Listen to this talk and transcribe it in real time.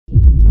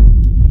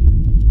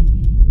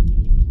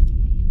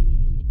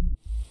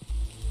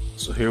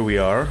So here we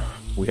are.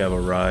 We have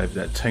arrived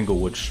at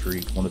Tanglewood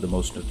Street, one of the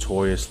most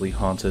notoriously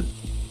haunted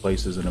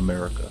places in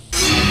America.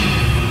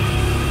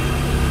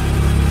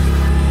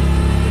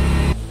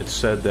 It's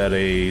said that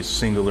a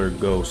singular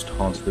ghost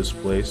haunts this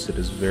place. It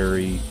is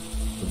very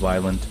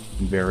violent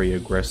and very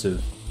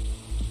aggressive.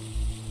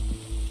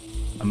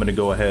 I'm gonna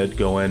go ahead,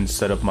 go in,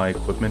 set up my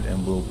equipment,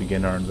 and we'll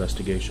begin our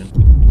investigation.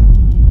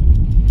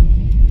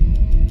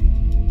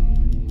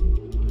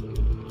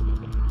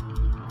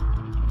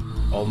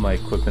 All my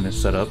equipment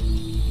is set up.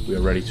 We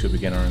are ready to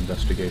begin our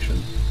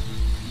investigation.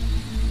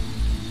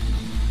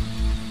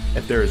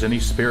 If there is any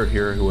spirit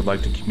here who would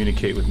like to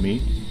communicate with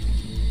me,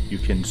 you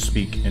can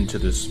speak into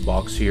this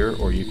box here,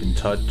 or you can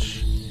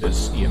touch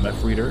this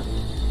EMF reader.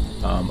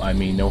 I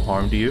mean no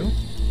harm to you.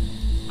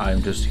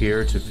 I'm just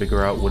here to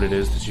figure out what it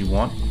is that you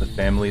want, the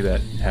family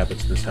that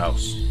inhabits this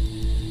house.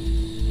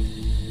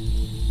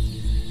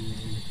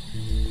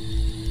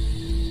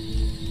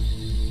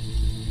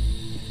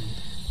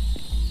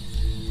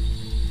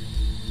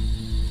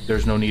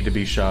 There's no need to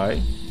be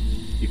shy.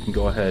 You can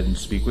go ahead and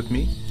speak with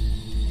me.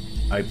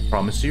 I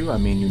promise you, I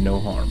mean you no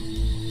harm.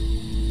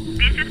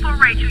 This is for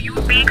Rachel, you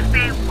big,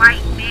 fat,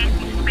 white,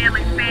 nasty,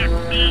 smelling, fat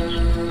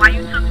bitch. Why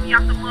you took me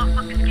off the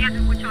motherfucking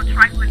schedule with your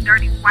trifling,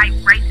 dirty, white,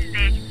 racist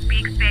ass, you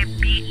big, fat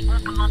bitch,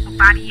 oompa loompa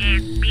body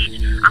ass bitch.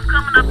 I'm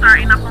coming up there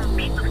and I'm gonna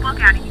beat the fuck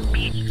out of you,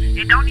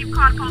 bitch. And don't even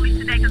call the police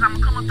today, cause I'm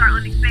gonna come up there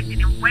unexpected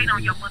and wait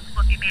on your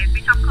motherfucking ass,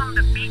 bitch. I'm coming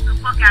to beat the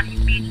fuck out of you,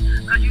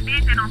 bitch. Cause you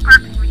did that on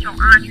purpose with your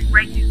auntie,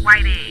 racist,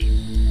 white ass.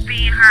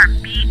 Being her,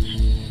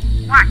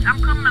 bitch. Watch,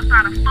 I'm coming up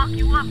there to fuck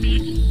you up,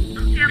 bitch.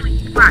 I'm telling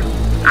you, watch.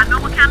 I know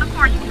what kind of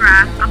car you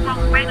drive. I'm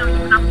gonna wait on you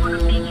and I'm gonna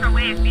beat your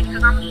ass, bitch,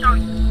 cause I'm gonna show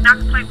you not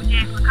to play with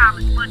Jasmin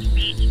college money,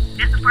 bitch.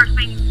 That's the first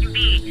thing you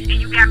did,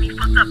 and you got me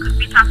fucked up, cause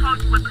bitch, I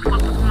told you what the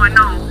fuck was going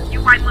on.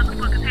 You white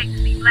motherfuckers hate to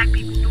see black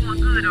people doing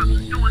good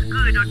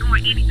or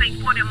doing anything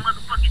for them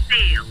motherfucking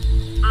selves.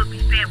 Ugly,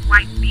 fat,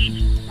 white bitch.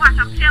 Watch,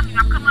 I'm telling you,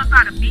 I'm coming up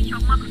there to beat your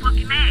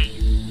motherfucking ass.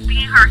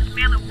 Being her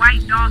smelling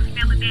white dog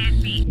smelling ass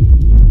bitch.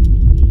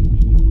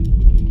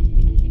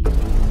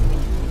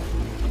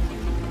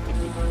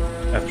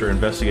 After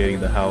investigating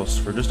the house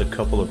for just a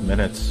couple of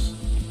minutes,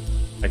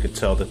 I could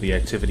tell that the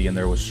activity in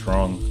there was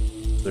strong.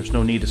 There's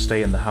no need to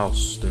stay in the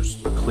house. There's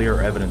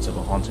clear evidence of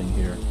a haunting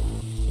here.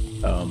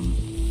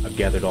 I've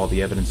gathered all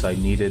the evidence I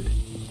needed.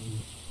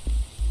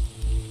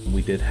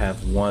 We did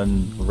have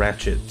one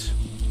ratchet,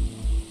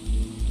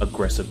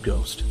 aggressive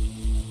ghost.